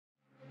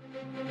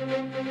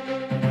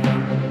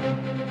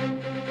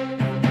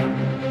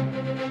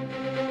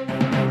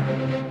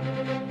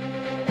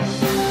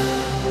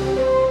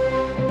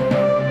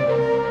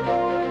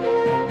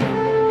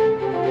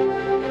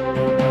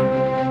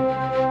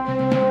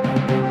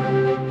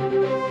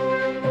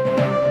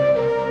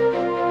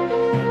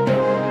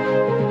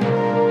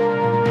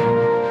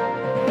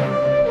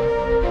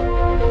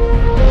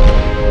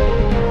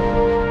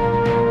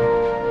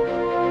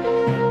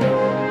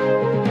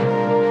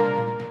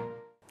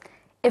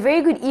A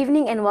very good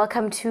evening and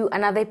welcome to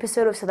another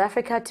episode of South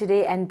Africa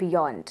Today and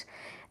Beyond.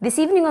 This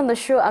evening on the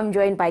show, I'm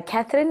joined by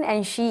Catherine,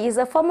 and she is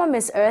a former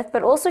Miss Earth,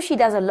 but also she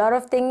does a lot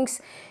of things.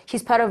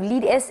 She's part of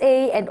Lead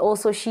SA, and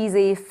also she's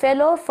a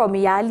fellow from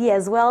Yali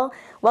as well.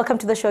 Welcome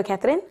to the show,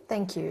 Catherine.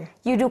 Thank you.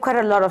 You do quite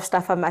a lot of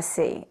stuff, I must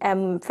say.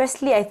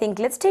 Firstly, I think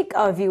let's take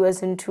our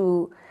viewers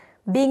into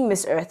being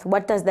Miss Earth.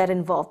 What does that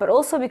involve? But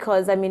also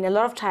because, a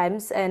lot of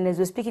times, and as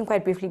we're speaking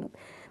quite briefly,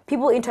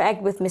 people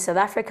interact with Miss South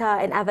Africa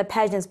and other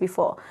pageants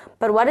before.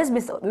 But what is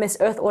Miss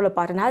Earth all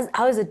about, and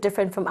how is it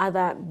different from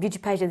other beauty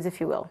pageants,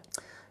 if you will?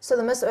 So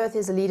the Miss Earth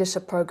is a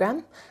leadership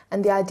program,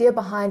 and the idea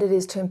behind it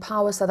is to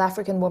empower South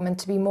African women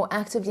to be more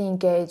actively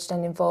engaged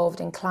and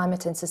involved in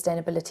climate and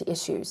sustainability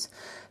issues.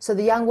 So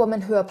the young women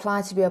who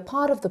apply to be a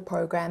part of the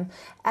program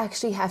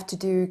actually have to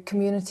do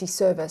community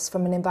service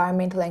from an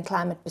environmental and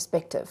climate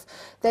perspective.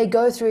 They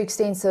go through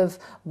extensive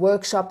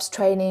workshops,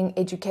 training,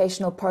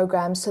 educational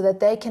programs so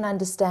that they can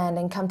understand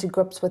and come to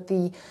grips with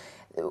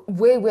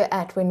where we're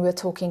at when we're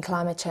talking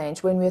climate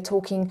change, when we're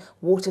talking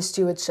water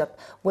stewardship,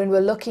 when we're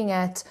looking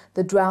at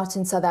the drought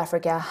in South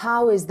Africa.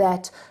 How is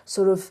that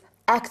sort of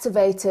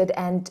activated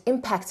and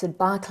impacted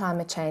by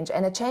climate change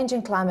and a change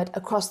in climate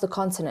across the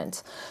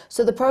continent?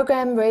 So the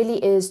program really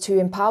is to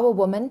empower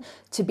women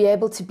to be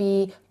able to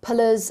be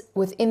pillars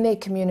within their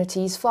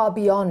communities far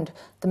beyond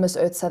the Miss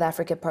Earth South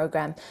Africa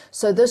program.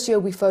 So this year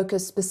we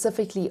focused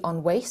specifically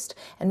on waste,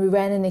 and we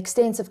ran an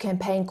extensive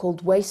campaign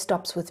called Waste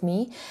Stops With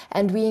Me,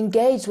 and we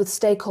engaged with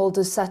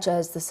stakeholders such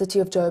as the City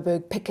of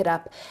Joburg, Pick It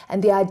Up,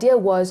 and the idea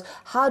was,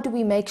 how do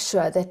we make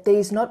sure that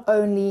there's not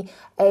only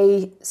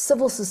a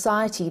civil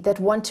society that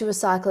want to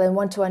recycle and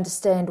want to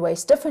understand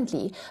waste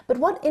differently, but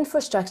what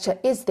infrastructure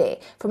is there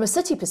from a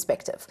city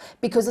perspective?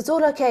 Because it's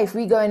all okay if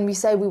we go and we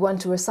say we want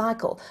to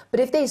recycle, but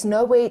if there's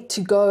nowhere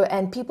to go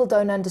and people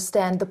don't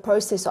understand the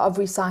process of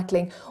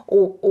recycling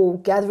or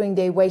gathering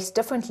their waste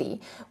differently,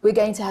 we're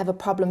going to have a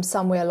problem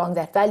somewhere along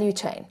that value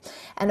chain.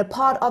 And a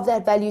part of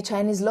that value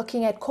chain is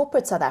looking at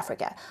corporate South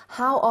Africa.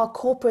 How are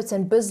corporates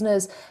and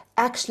business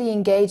actually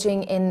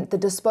engaging in the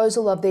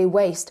disposal of their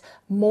waste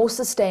more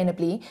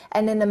sustainably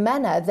and in a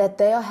manner that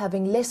they are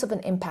having less of an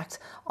impact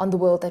on the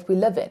world that we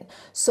live in?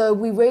 So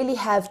we really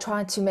have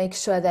tried to make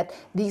sure that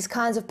these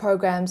kinds of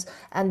programs,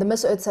 and the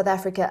Miss Earth South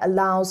Africa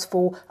allows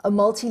for a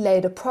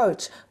multi-layered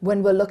approach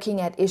when we're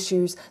looking at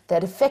issues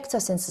that affect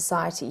us in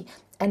society.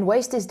 And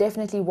waste is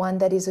definitely one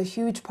that is a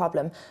huge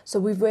problem. So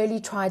we've really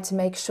tried to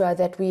make sure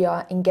that we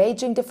are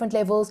engaging different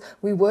levels.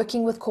 We're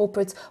working with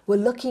corporates. We're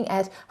looking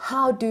at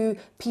how do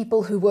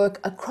people who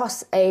work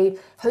across a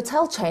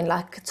hotel chain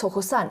like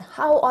Tsogo-san,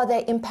 how are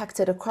they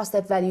impacted across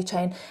that value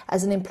chain?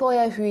 As an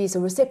employer who is a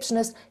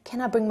receptionist, can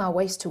I bring my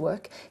waste to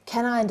work?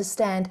 Can I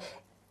understand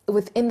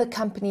within the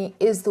company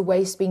is the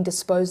waste being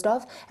disposed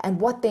of,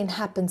 and what then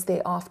happens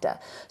thereafter?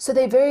 So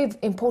they're very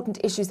important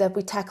issues that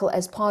we tackle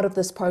as part of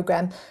this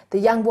program. The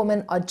young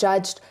women are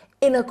judged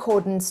in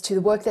accordance to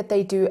the work that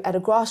they do at a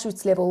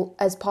grassroots level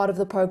as part of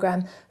the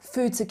program.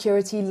 Food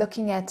security,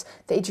 looking at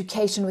the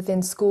education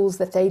within schools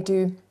that they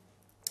do.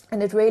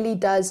 And it really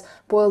does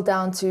boil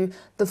down to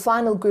the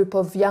final group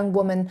of young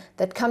women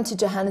that come to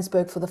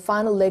Johannesburg for the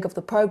final leg of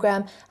the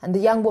program. And the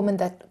young women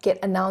that get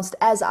announced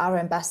as our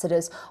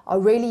ambassadors are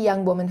really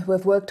young women who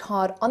have worked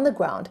hard on the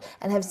ground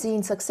and have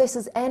seen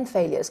successes and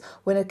failures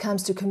when it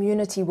comes to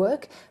community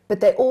work.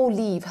 But they all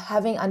leave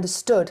having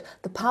understood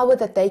the power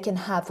that they can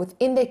have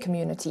within their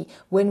community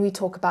when we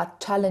talk about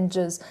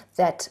challenges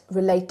that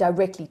relate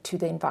directly to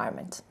the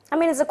environment.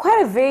 It's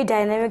quite a very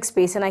dynamic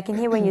space, and I can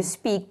hear when you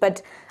speak,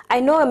 but I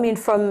know,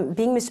 from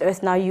being Miss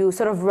Earth now, you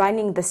sort of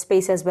running the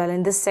space as well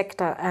in this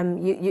sector.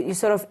 You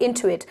sort of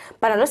into it.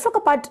 But let's talk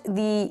about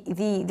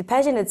the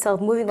pageant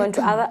itself. Moving on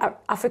to other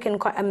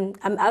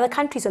other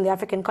countries on the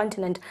African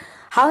continent.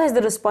 How has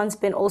the response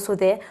been also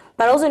there?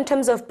 But also in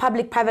terms of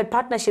public-private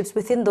partnerships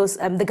within those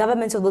the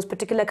governments of those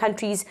particular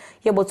countries,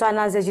 your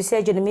Botswanas, as you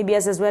said, your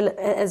Namibias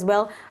as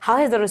well. How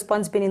has the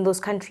response been in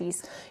those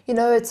countries?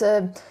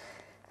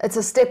 It's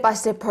a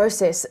step-by-step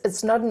process.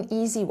 It's not an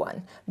easy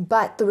one,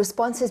 but the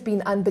response has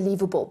been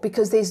unbelievable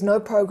because there's no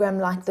program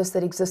like this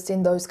that exists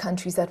in those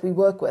countries that we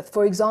work with.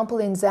 For example,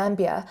 in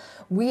Zambia,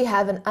 we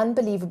have an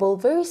unbelievable,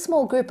 very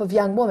small group of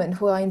young women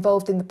who are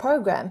involved in the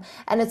program,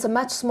 and it's a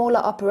much smaller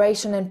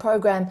operation and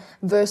program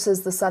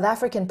versus the South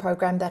African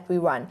program that we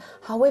run.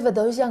 However,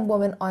 those young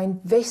women are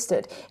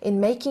invested in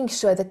making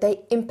sure that they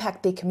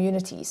impact their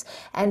communities.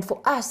 And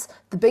for us,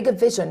 the bigger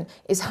vision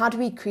is how do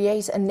we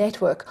create a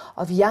network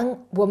of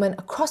young women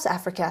across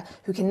Africa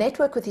who can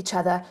network with each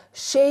other,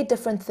 share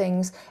different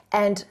things,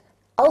 and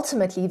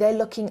ultimately they're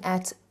looking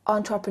at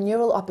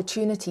entrepreneurial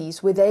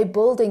opportunities where they're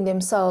building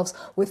themselves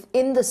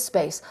within the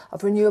space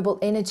of renewable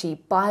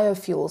energy,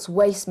 biofuels,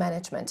 waste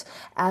management,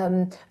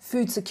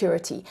 food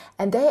security,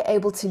 and they're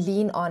able to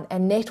lean on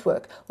and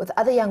network with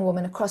other young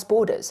women across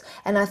borders.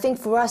 And I think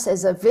for us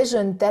as a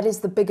vision, that is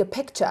the bigger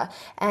picture.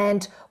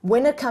 And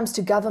when it comes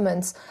to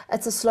governments,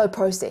 it's a slow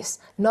process.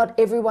 Not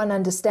everyone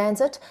understands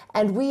it,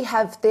 and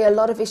there are a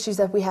lot of issues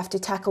that we have to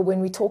tackle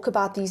when we talk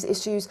about these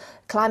issues.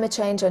 Climate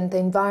change and the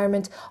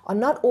environment are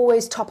not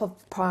always top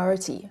of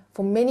priority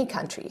for many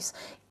countries,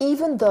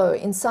 even though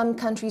in some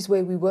countries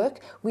where we work,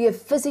 we have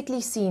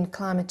physically seen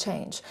climate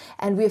change,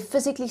 and we have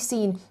physically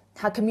seen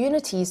how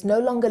communities no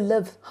longer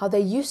live how they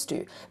used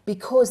to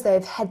because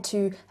they've had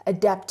to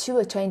adapt to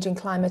a changing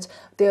climate.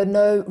 There are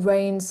no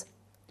rains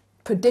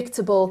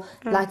predictable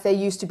like they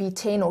used to be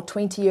 10 or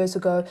 20 years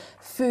ago.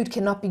 Food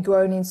cannot be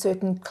grown in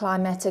certain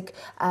climatic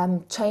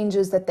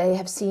changes that they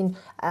have seen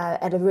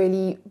at a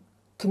really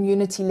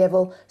community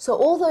level. So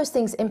all those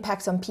things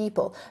impact on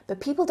people, but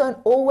people don't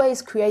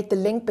always create the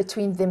link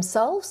between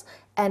themselves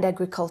and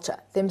agriculture,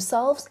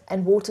 themselves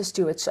and water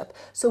stewardship.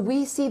 So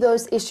we see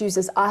those issues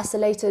as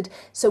isolated,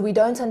 so we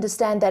don't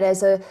understand that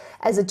as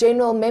a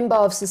general member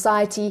of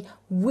society,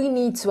 we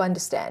need to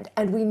understand,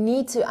 and we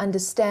need to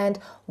understand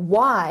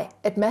why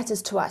it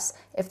matters to us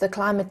if the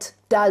climate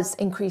does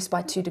increase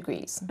by 2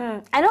 degrees.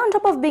 I know on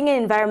top of being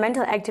an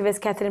environmental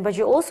activist, Catherine, but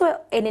you're also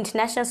an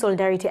international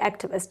solidarity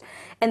activist.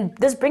 And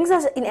this brings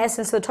us, in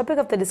essence, to the topic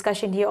of the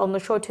discussion here on the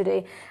show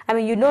today. I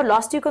mean, you know,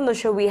 last week on the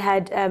show, we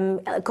had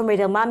Comrade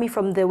Elmami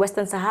from the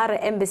Western Sahara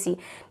Embassy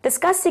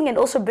discussing and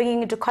also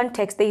bringing into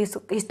context the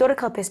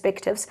historical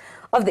perspectives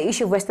of the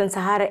issue of Western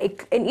Sahara,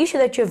 an issue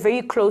that you're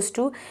very close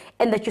to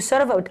and that you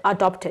sort of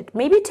adopted.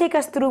 Maybe take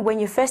us through when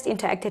you first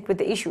interacted with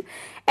the issue.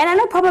 And I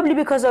know probably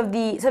because of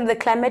some of the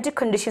climatic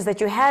conditions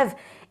that you have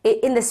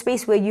in the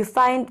space where you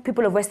find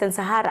people of Western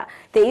Sahara,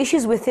 the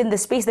issues within the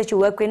space that you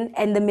work in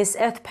and the Miss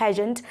Earth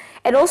pageant,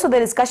 and also the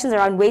discussions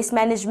around waste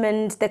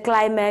management, the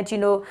climate, you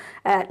know,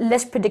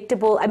 less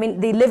predictable. I mean,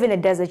 they live in a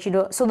desert, you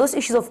know. So those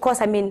issues, of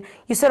course, I mean,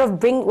 you sort of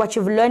bring what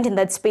you've learned in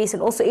that space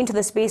and also into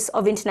the space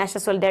of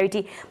international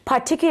solidarity,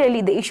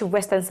 particularly the issue of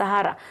Western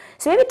Sahara.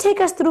 So maybe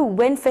take us through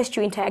when first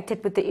you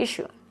interacted with the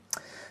issue.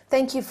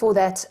 Thank you for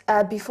that.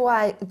 Before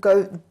I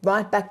go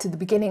right back to the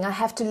beginning, I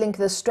have to link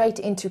this straight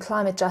into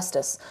climate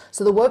justice.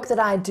 So the work that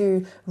I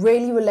do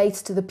really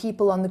relates to the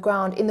people on the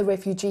ground in the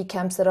refugee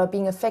camps that are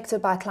being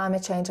affected by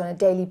climate change on a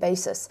daily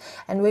basis.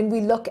 And when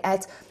we look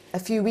at a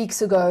few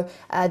weeks ago,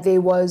 there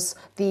was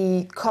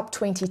the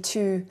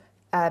COP22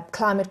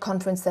 climate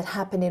conference that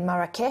happened in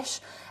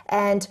Marrakesh,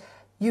 and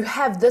you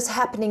have this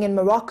happening in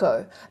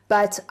Morocco,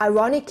 but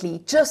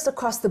ironically, just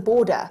across the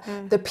border,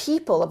 the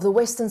people of the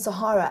Western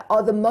Sahara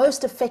are the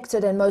most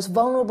affected and most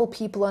vulnerable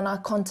people on our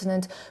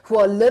continent who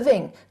are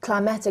living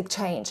climatic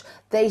change.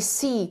 They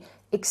see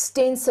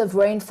extensive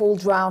rainfall,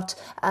 drought,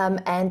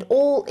 and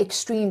all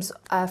extremes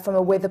from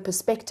a weather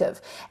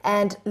perspective.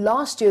 And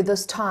last year,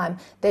 this time,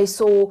 they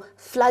saw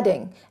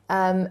flooding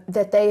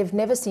that they have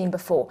never seen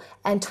before.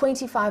 And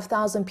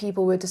 25,000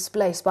 people were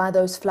displaced by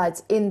those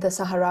floods in the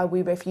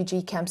Sahrawi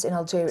refugee camps in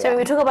Algeria. So when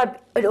we talk about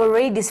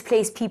already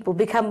displaced people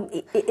become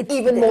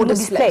even more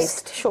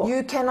displaced. Sure.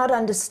 You cannot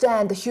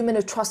understand the human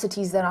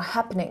atrocities that are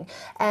happening.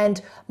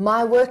 And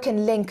my work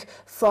and link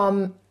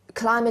from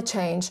climate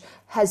change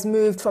has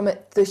moved from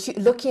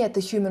looking at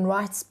the human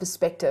rights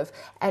perspective,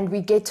 and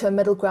we get to a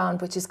middle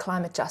ground, which is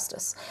climate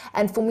justice.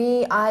 And for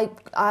me,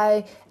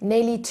 I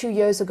nearly 2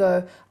 years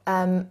ago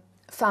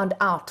found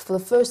out for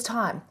the first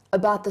time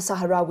about the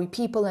Sahrawi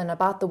people and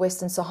about the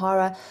Western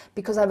Sahara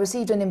because I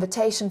received an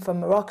invitation from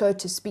Morocco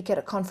to speak at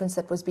a conference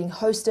that was being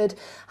hosted.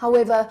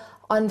 However,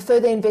 on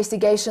further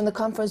investigation, the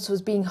conference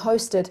was being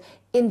hosted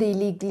in the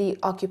illegally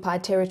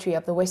occupied territory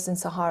of the Western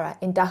Sahara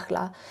in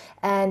Dakhla.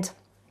 And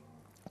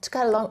to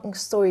cut a long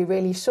story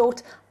really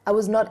short, I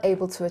was not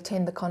able to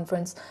attend the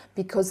conference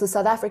because the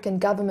South African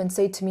government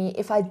said to me,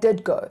 if I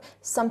did go,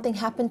 something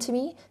happened to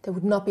me, they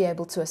would not be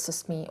able to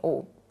assist me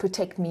or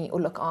protect me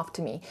or look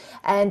after me.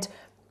 And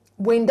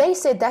when they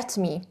said that to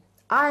me,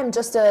 I'm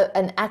just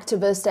an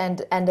activist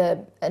and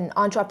an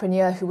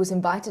entrepreneur who was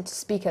invited to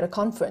speak at a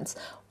conference.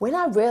 When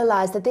I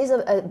realized that there's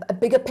a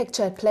bigger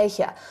picture at play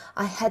here,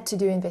 I had to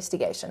do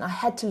investigation. I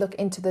had to look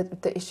into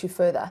the issue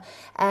further.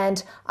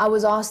 And I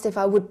was asked if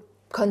I would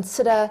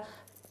consider,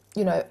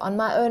 you know, on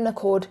my own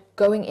accord,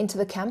 going into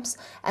the camps.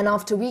 And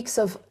after weeks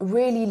of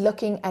really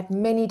looking at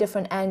many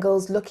different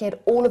angles, looking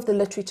at all of the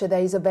literature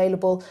that is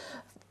available,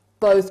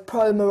 both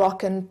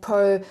pro-Moroccan,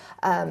 the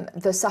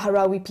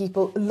Sahrawi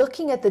people,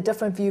 looking at the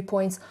different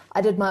viewpoints,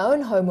 I did my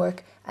own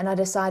homework and I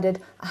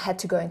decided I had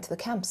to go into the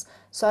camps.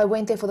 So I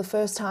went there for the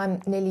first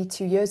time nearly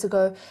 2 years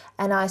ago,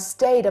 and I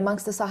stayed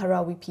amongst the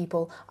Sahrawi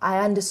people. I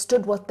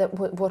understood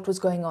what was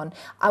going on.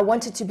 I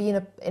wanted to be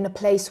in a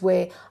place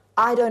where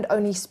I don't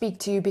only speak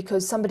to you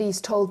because somebody's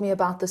told me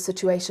about the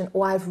situation,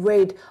 or I've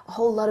read a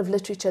whole lot of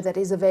literature that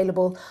is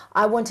available.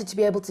 I wanted to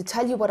be able to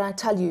tell you what I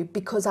tell you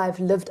because I've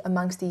lived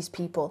amongst these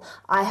people.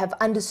 I have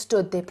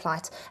understood their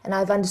plight, and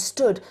I've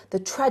understood the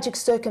tragic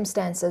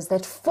circumstances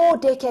that 4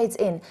 decades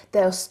in,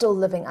 they are still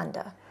living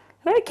under.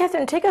 Mary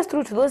Catherine, take us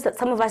through to those that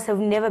some of us have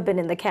never been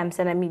in the camps.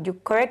 And I mean, you're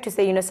correct to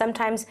say, you know,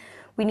 sometimes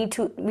we need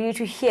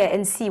to hear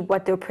and see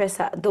what the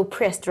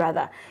oppressed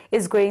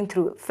is going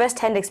through.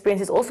 First-hand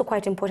experience is also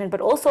quite important,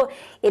 but also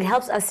it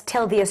helps us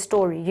tell their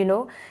story, you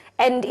know.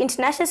 And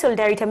international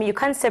solidarity, I mean, you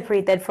can't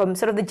separate that from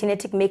sort of the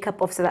genetic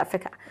makeup of South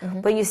Africa.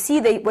 When you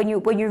see when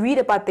you read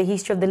about the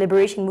history of the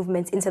liberation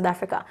movements in South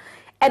Africa,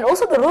 and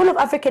also the role of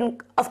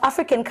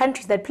African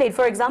countries that played.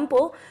 For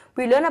example,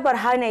 we learn about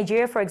how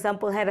Nigeria, for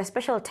example, had a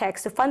special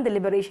tax to fund the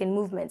liberation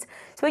movements.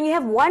 So when you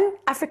have one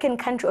African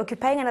country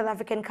occupying another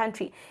African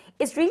country,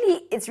 it's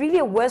really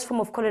a worse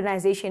form of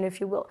colonization, if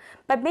you will.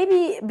 But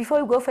maybe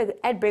before we go for an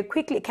ad break,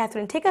 quickly,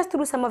 Catherine, take us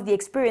through some of the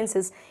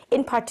experiences,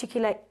 in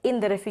particular in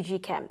the refugee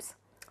camps.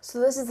 So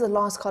this is the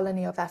last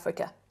colony of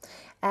Africa,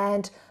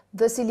 and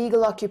this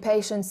illegal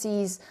occupation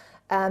sees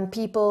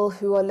people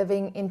who are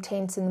living in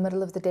tents in the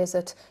middle of the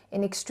desert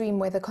in extreme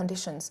weather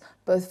conditions,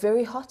 both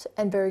very hot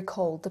and very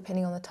cold,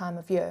 depending on the time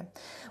of year.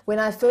 When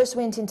I first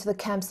went into the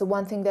camps, the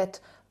one thing that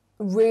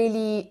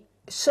really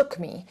shook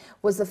me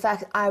was the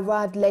fact I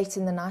arrived late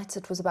in the night.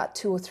 It was about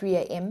 2 or 3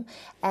 a.m.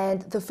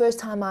 and the first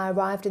time I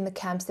arrived in the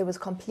camps, there was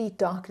complete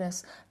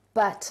darkness,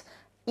 but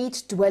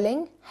each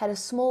dwelling had a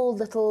small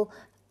little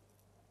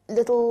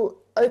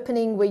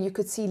opening where you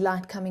could see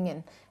light coming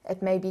in.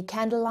 It may be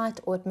candlelight,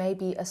 or it may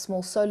be a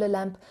small solar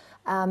lamp.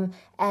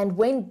 And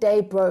when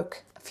day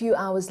broke a few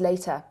hours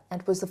later,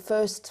 and it was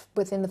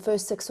within the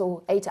first 6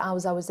 or 8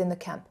 hours I was in the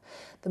camp,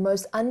 the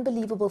most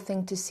unbelievable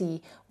thing to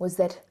see was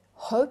that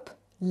hope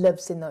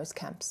lives in those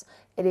camps.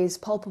 It is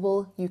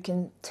palpable. You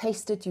can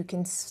taste it, you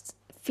can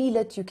feel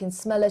it, you can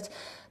smell it.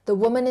 The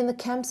women in the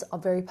camps are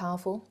very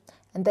powerful,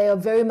 and they are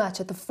very much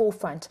at the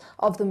forefront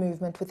of the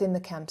movement within the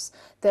camps.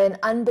 They're an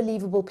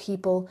unbelievable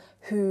people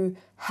who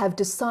have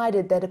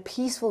decided that a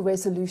peaceful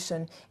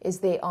resolution is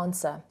their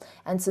answer.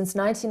 And since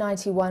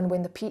 1991,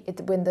 when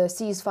the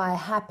ceasefire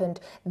happened,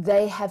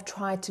 they have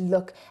tried to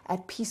look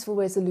at peaceful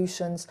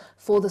resolutions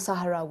for the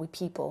Sahrawi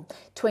people.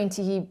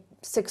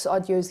 26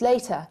 odd years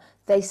later,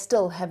 they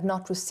still have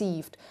not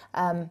received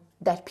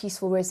that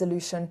peaceful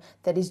resolution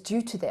that is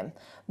due to them.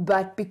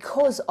 But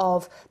because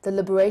of the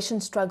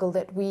liberation struggle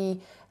that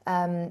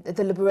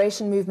the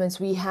liberation movements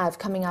we have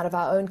coming out of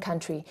our own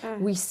country,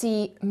 we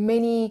see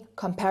many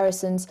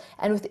comparisons.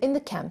 And within the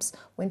camps,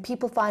 when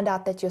people find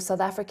out that you're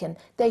South African,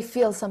 they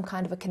feel some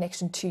kind of a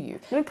connection to you.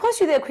 Let me pause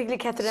you there quickly,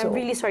 Catherine. Sure. I'm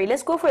really sorry.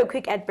 Let's go for a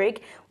quick ad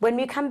break. When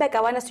we come back,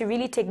 I want us to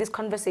really take this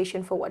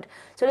conversation forward.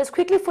 So let's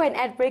quickly for an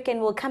ad break, and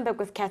we'll come back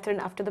with Catherine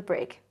after the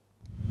break.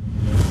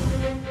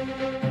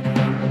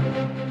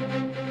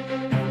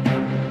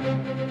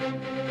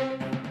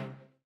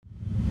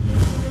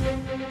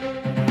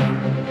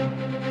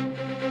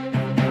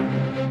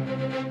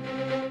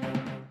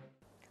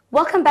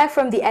 Welcome back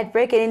from the ad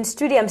break, and in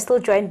studio I'm still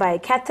joined by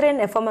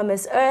Catherine, a former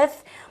Miss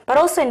Earth, but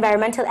also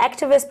environmental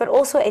activist, but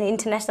also an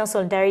international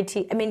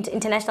solidarity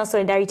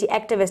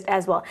activist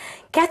as well.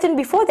 Catherine,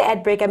 before the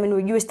ad break, I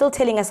mean, you were still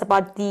telling us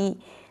about the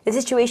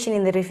situation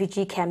in the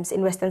refugee camps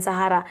in Western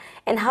Sahara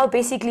and how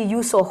basically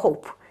you saw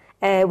hope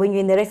when you're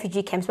in the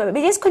refugee camps. But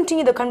we just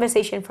continue the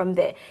conversation from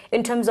there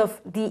in terms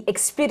of the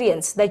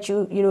experience that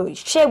you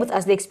share with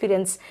us, the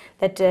experience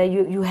that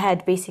you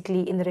had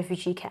basically in the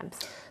refugee camps.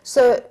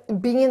 So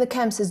being in the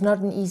camps is not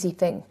an easy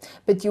thing,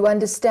 but you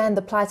understand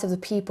the plight of the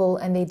people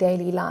and their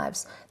daily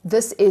lives.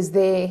 This is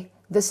their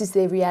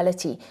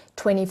reality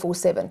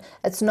 24/7.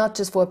 It's not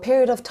just for a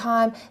period of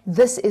time.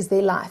 This is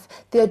their life.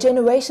 There are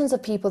generations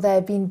of people that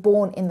have been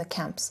born in the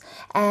camps,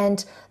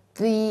 and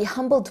the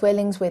humble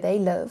dwellings where they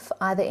live,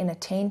 either in a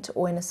tent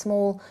or in a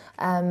small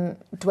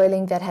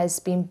dwelling that has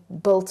been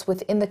built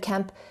within the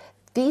camp,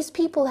 these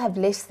people have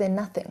less than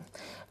nothing.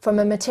 From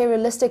a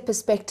materialistic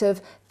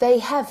perspective, they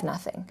have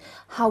nothing.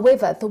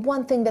 However, the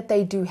one thing that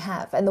they do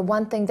have, and the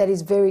one thing that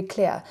is very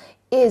clear,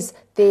 is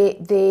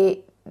their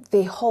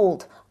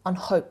hold on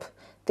hope.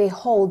 They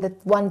hold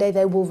that one day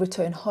they will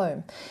return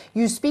home.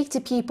 You speak to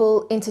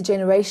people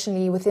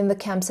intergenerationally within the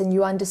camps, and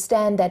you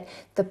understand that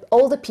the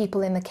older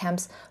people in the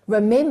camps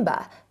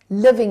remember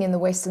living in the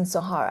Western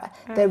Sahara.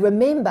 They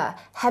remember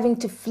having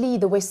to flee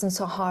the Western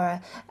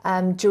Sahara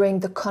during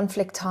the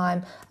conflict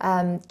time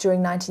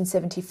during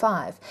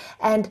 1975.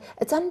 And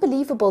it's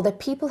unbelievable that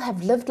people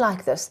have lived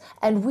like this,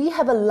 and we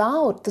have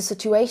allowed the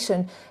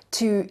situation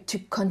to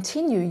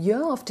continue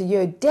year after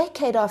year,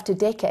 decade after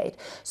decade.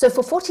 So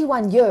for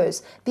 41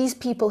 years, these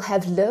people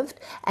have lived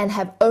and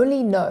have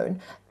only known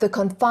the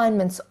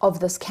confinements of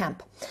this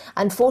camp.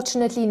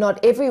 Unfortunately,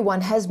 not everyone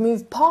has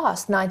moved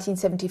past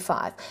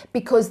 1975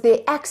 because their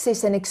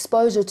access and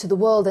exposure to the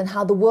world and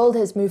how the world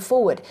has moved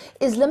forward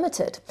is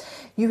limited.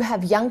 You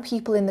have young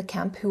people in the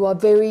camp who are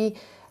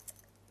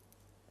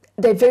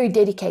they're very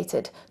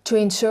dedicated to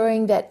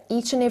ensuring that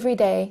each and every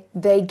day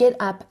they get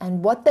up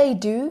and what they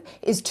do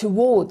is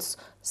towards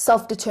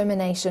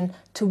self-determination,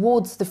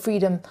 towards the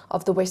freedom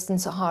of the Western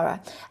Sahara.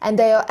 And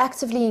they are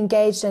actively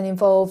engaged and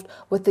involved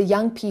with the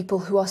young people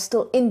who are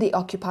still in the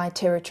occupied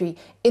territory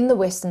in the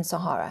Western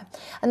Sahara.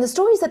 And the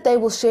stories that they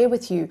will share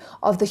with you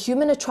of the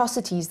human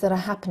atrocities that are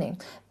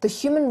happening, the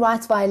human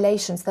rights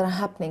violations that are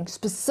happening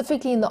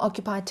specifically in the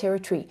occupied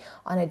territory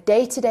on a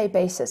day-to-day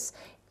basis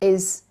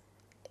is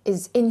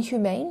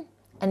inhumane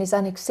and is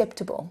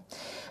unacceptable.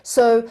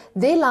 So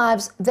their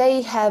lives,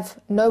 they have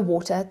no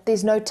water,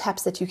 there's no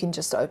taps that you can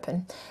just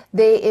open.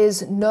 There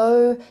is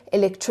no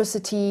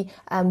electricity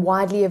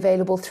widely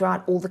available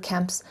throughout all the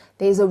camps.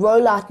 There's a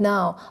rollout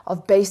now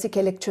of basic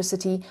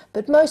electricity,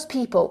 but most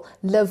people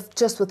live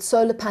just with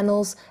solar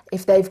panels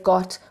if they've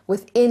got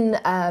within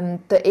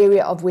the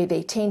area of where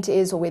their tent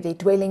is or where their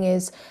dwelling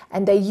is,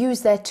 and they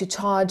use that to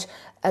charge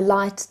a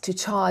light, to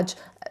charge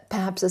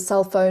perhaps a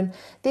cell phone.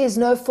 There's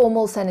no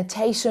formal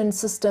sanitation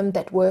system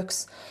that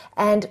works,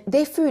 and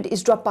their food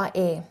is dropped by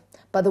air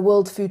by the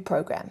World Food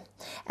Programme,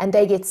 and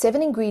they get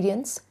 7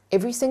 ingredients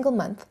every single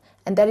month,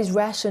 and that is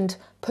rationed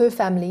per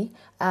family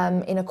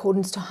in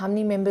accordance to how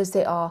many members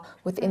there are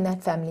within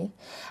that family.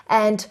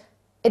 And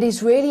it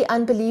is really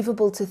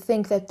unbelievable to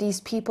think that these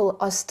people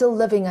are still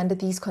living under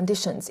these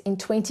conditions in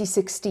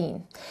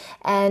 2016,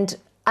 and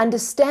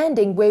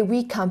understanding where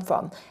we come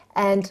from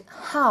and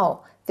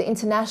how the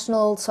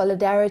international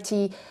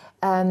solidarity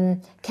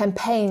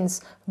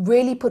campaigns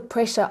really put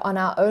pressure on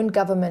our own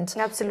government.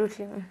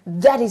 Absolutely.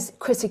 That is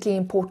critically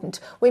important.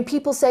 When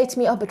people say to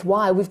me, oh, but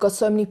why? We've got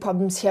so many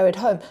problems here at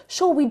home.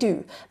 Sure, we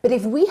do. But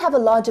if we have a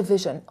larger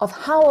vision of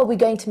how are we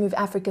going to move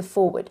Africa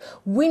forward,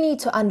 we need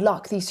to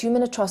unlock these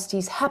human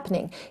atrocities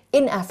happening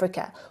in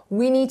Africa.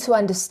 We need to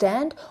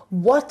understand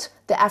what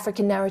the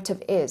African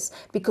narrative is.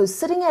 Because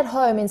sitting at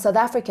home in South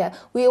Africa,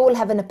 we all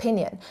have an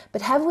opinion.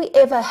 But have we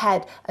ever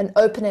had an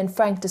open and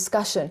frank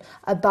discussion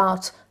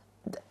about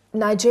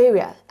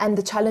Nigeria and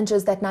the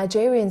challenges that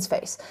Nigerians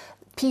face?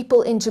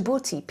 People in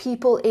Djibouti,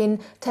 people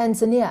in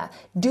Tanzania,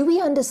 do we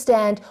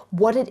understand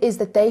what it is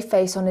that they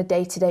face on a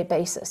day-to-day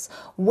basis?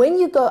 When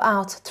you go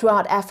out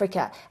throughout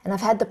Africa, and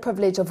I've had the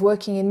privilege of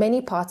working in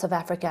many parts of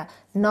Africa,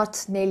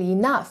 not nearly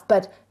enough,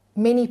 but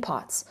many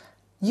parts,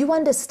 you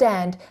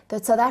understand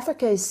that South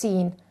Africa is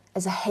seen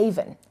as a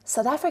haven.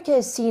 South Africa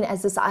is seen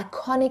as this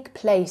iconic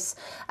place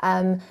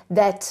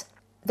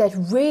that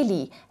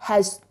really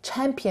has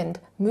championed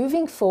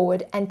moving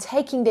forward and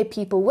taking their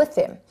people with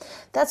them.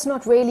 That's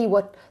not really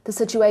what the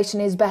situation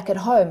is back at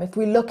home if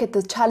we look at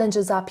the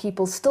challenges our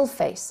people still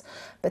face.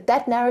 But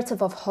that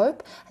narrative of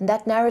hope and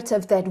that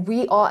narrative that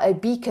we are a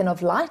beacon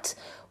of light,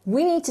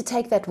 we need to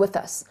take that with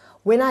us.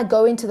 When I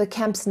go into the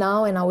camps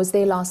now, and I was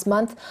there last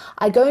month,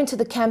 I go into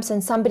the camps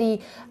and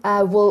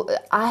I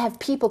have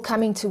people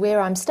coming to where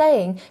I'm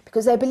staying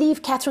because they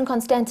believe Catherine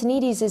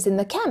Constantinides is in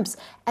the camps,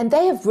 and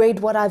they have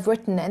read what I've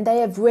written, and they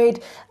have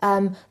read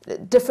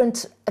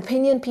different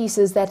opinion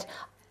pieces that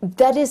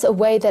is a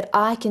way that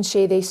I can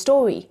share their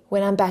story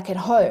when I'm back at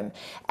home,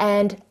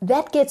 and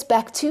that gets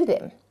back to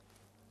them.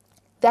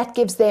 That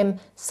gives them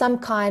some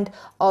kind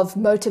of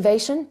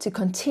motivation to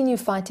continue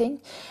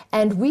fighting.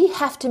 And we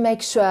have to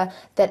make sure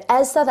that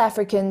as South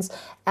Africans,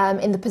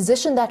 in the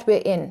position that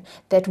we're in,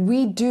 that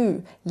we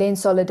do lend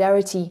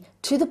solidarity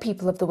to the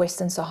people of the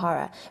Western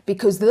Sahara,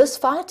 because this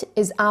fight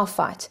is our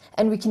fight.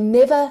 And we can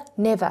never,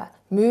 never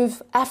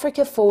move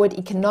Africa forward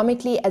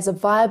economically as a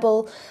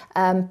viable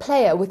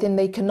player within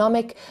the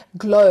economic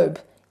globe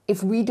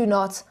if we do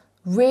not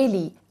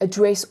really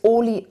address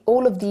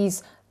all of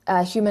these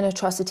human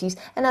atrocities.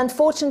 And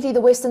unfortunately, the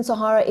Western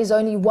Sahara is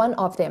only one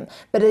of them,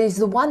 but it is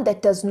the one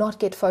that does not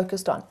get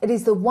focused on. It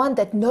is the one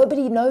that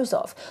nobody knows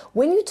of.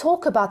 When you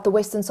talk about the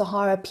Western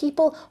Sahara,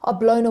 people are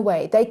blown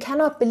away. They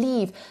cannot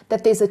believe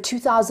that there's a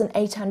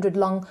 2,800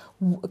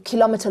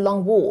 kilometer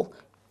long wall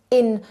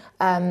in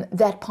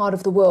that part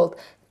of the world.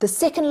 The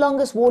second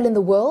longest wall in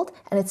the world,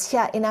 and it's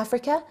here in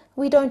Africa,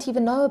 we don't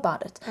even know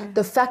about it.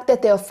 The fact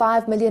that there are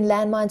 5 million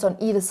landmines on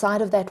either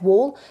side of that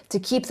wall to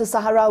keep the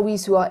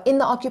Sahrawis who are in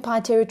the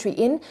occupied territory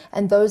in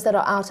and those that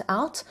are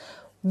out,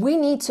 we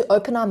need to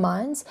open our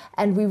minds,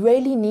 and we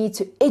really need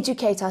to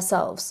educate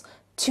ourselves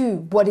to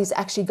what is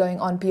actually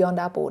going on beyond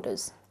our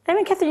borders. I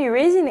mean, Catherine, you're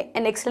raising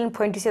an excellent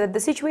point to say that the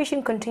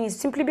situation continues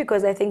simply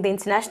because I think the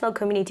international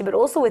community, but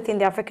also within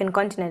the African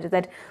continent, is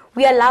that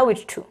we allow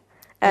it to.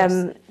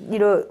 Yes. You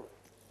know,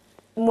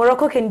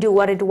 Morocco can do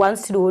what it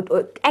wants to do,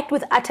 or act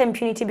with utter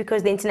impunity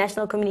because the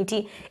international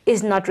community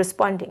is not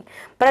responding.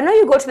 But I know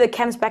you go to the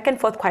camps back and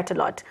forth quite a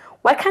lot.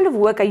 What kind of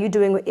work are you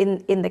doing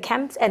in the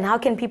camps, and how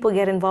can people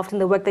get involved in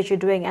the work that you're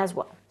doing as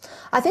well?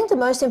 I think the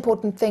most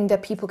important thing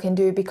that people can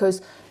do,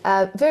 because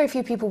very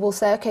few people will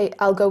say, okay,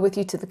 I'll go with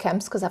you to the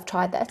camps because I've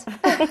tried that.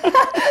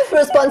 The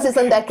response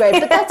isn't that great,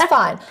 but that's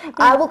fine.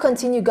 I will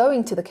continue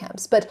going to the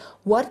camps. But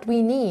what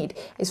we need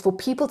is for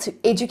people to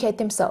educate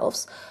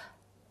themselves.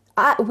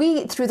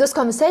 We, through this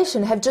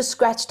conversation, have just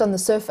scratched on the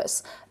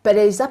surface, but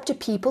it is up to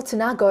people to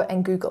now go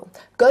and Google.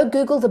 Go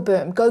Google the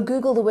Burm, go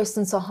Google the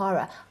Western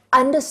Sahara.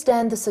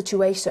 understand the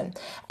situation,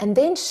 and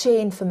then share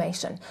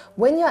information.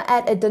 When you're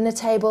at a dinner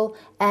table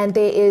and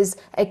there is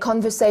a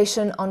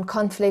conversation on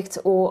conflict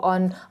or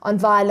on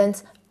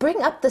violence,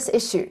 bring up this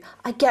issue.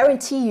 I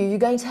guarantee you, you're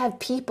going to have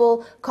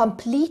people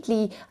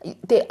completely,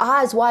 their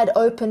eyes wide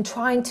open,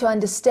 trying to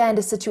understand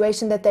a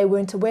situation that they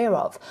weren't aware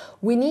of.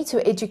 We need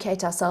to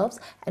educate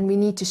ourselves and we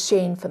need to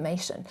share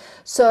information.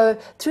 So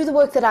through the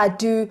work that I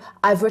do,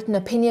 I've written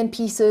opinion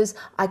pieces.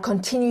 I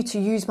continue to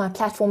use my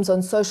platforms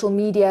on social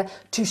media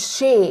to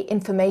share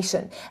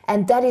information.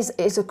 And that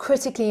is a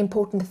critically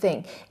important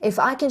thing. If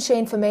I can share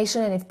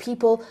information and if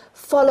people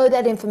follow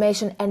that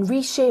information and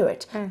reshare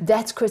it,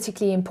 that's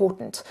critically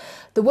important.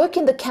 The work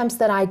in the camps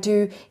that I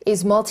do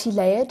is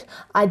multi-layered.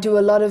 I do a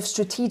lot of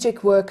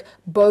strategic work,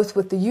 both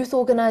with the youth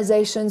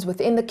organizations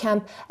within the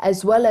camp,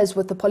 as well as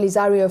with the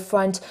Polisario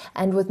Front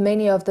and with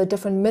many of the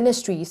different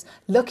ministries,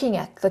 looking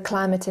at the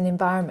climate and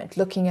environment,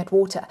 looking at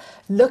water,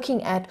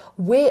 looking at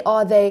where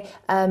are they,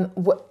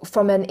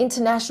 from an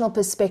international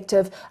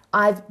perspective.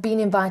 I've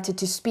been invited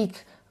to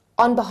speak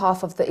on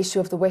behalf of the issue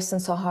of the Western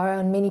Sahara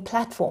on many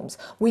platforms.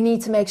 We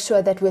need to make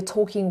sure that we're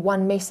talking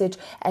one message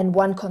and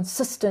one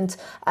consistent,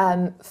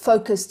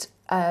 focused,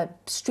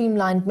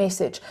 streamlined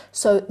message.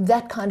 So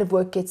that kind of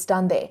work gets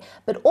done there.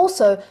 But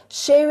also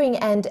sharing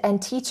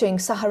and teaching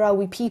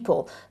Sahrawi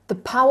people the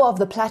power of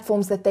the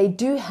platforms that they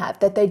do have,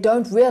 that they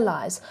don't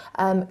realize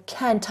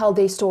can tell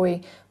their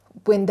story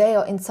when they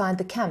are inside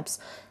the camps.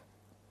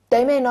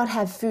 They may not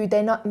have food,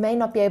 they may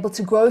not be able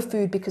to grow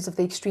food because of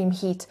the extreme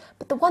heat,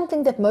 but the one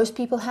thing that most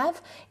people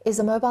have is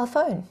a mobile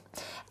phone.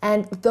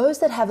 And those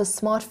that have a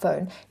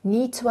smartphone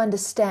need to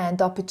understand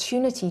the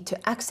opportunity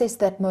to access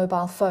that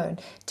mobile phone,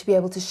 to be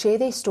able to share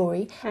their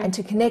story and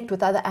to connect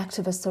with other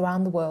activists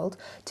around the world,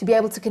 to be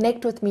able to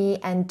connect with me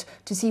and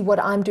to see what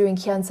I'm doing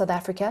here in South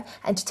Africa,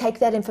 and to take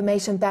that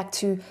information back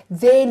to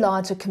their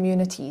larger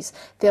communities.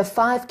 There are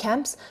 5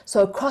 camps,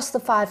 so across the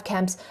 5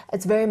 camps,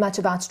 it's very much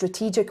about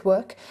strategic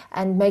work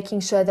and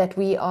making sure that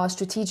we are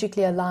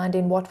strategically aligned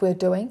in what we're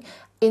doing,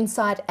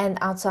 inside and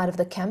outside of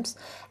the camps,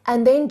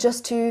 and then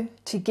just to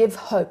give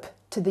hope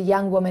to the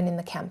young women in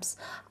the camps.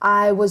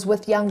 I was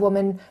with young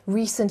women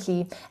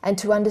recently, and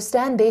to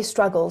understand their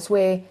struggles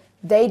where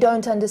they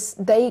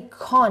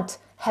can't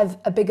have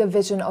a bigger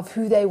vision of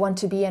who they want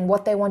to be and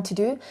what they want to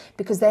do,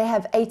 because they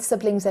have 8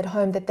 siblings at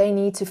home that they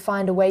need to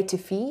find a way to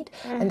feed,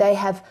 and they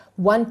have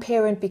one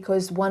parent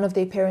because one of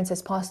their parents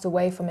has passed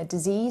away from a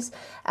disease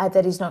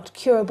that is not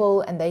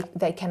curable, and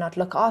they cannot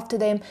look after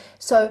them.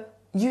 So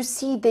you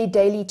see their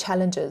daily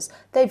challenges.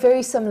 They're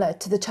very similar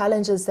to the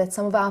challenges that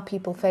some of our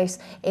people face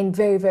in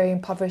very, very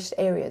impoverished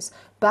areas.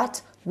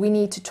 But we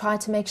need to try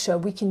to make sure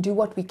we can do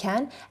what we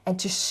can and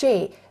to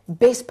share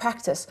best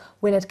practice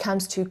when it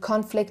comes to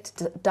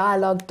conflict,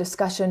 dialogue,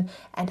 discussion,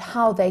 and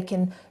how they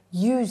can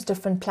use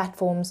different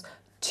platforms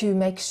to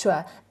make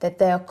sure that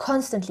they are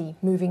constantly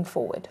moving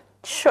forward.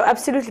 Sure,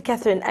 absolutely,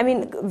 Catherine. I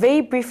mean,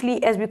 very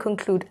briefly as we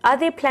conclude, are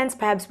there plans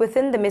perhaps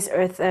within the Miss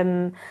Earth,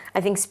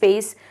 I think,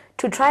 space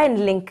to try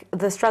and link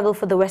the struggle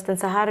for the Western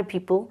Sahara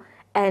people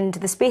and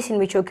the space in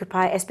which you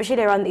occupy,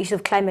 especially around the issue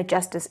of climate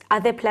justice? Are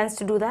there plans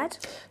to do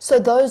that? So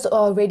those are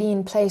already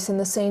in place in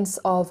the sense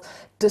of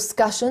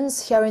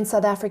discussions. Here in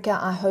South Africa,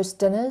 I host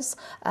dinners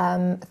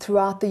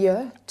throughout the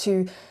year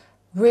to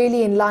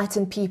really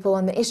enlighten people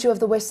on the issue of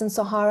the Western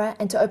Sahara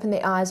and to open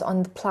their eyes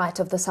on the plight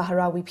of the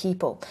Sahrawi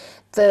people.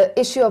 The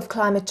issue of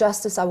climate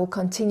justice I will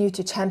continue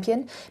to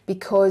champion,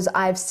 because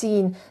I've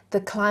seen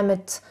the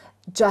climate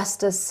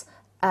justice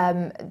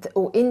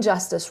or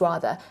injustice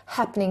rather,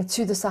 happening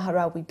to the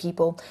Sahrawi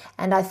people.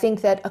 And I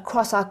think that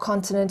across our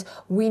continent,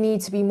 we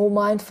need to be more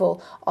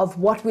mindful of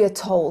what we are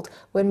told.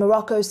 When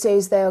Morocco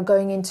says they are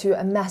going into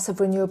a massive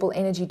renewable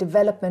energy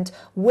development,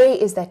 where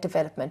is that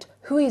development?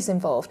 Who is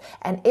involved?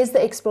 And is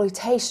the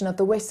exploitation of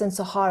the Western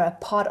Sahara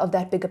part of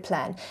that bigger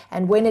plan?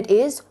 And when it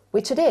is,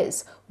 which it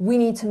is, we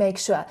need to make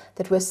sure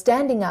that we're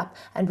standing up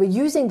and we're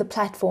using the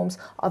platforms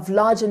of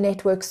larger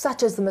networks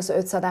such as the Miss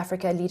Earth South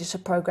Africa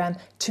Leadership Program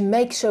to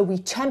make sure we're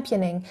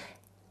championing,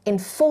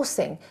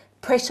 enforcing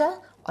pressure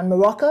on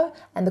Morocco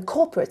and the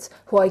corporates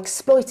who are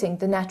exploiting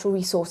the natural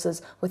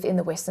resources within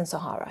the Western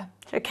Sahara.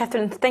 So,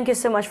 Catherine, thank you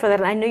so much for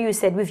that. And I know you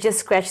said we've just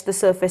scratched the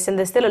surface and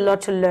there's still a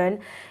lot to learn.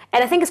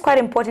 And I think it's quite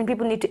important.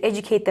 People need to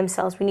educate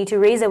themselves. We need to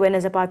raise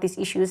awareness about these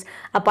issues,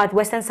 about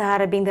Western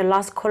Sahara being the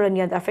last colony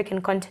of the African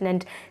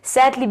continent,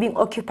 sadly being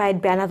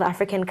occupied by another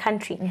African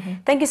country.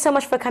 Thank you so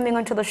much for coming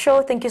onto the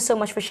show. Thank you so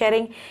much for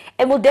sharing.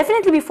 And we'll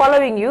definitely be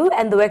following you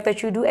and the work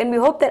that you do. And we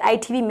hope that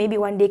ITV maybe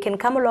one day can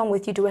come along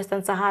with you to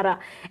Western Sahara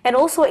and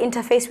also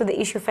interface with the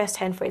issue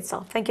firsthand for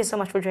itself. Thank you so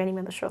much for joining me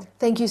on the show.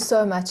 Thank you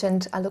so much,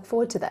 and I look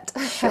forward to that.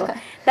 Sure.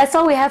 That's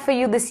all we have for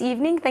you this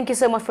evening. Thank you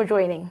so much for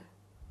joining.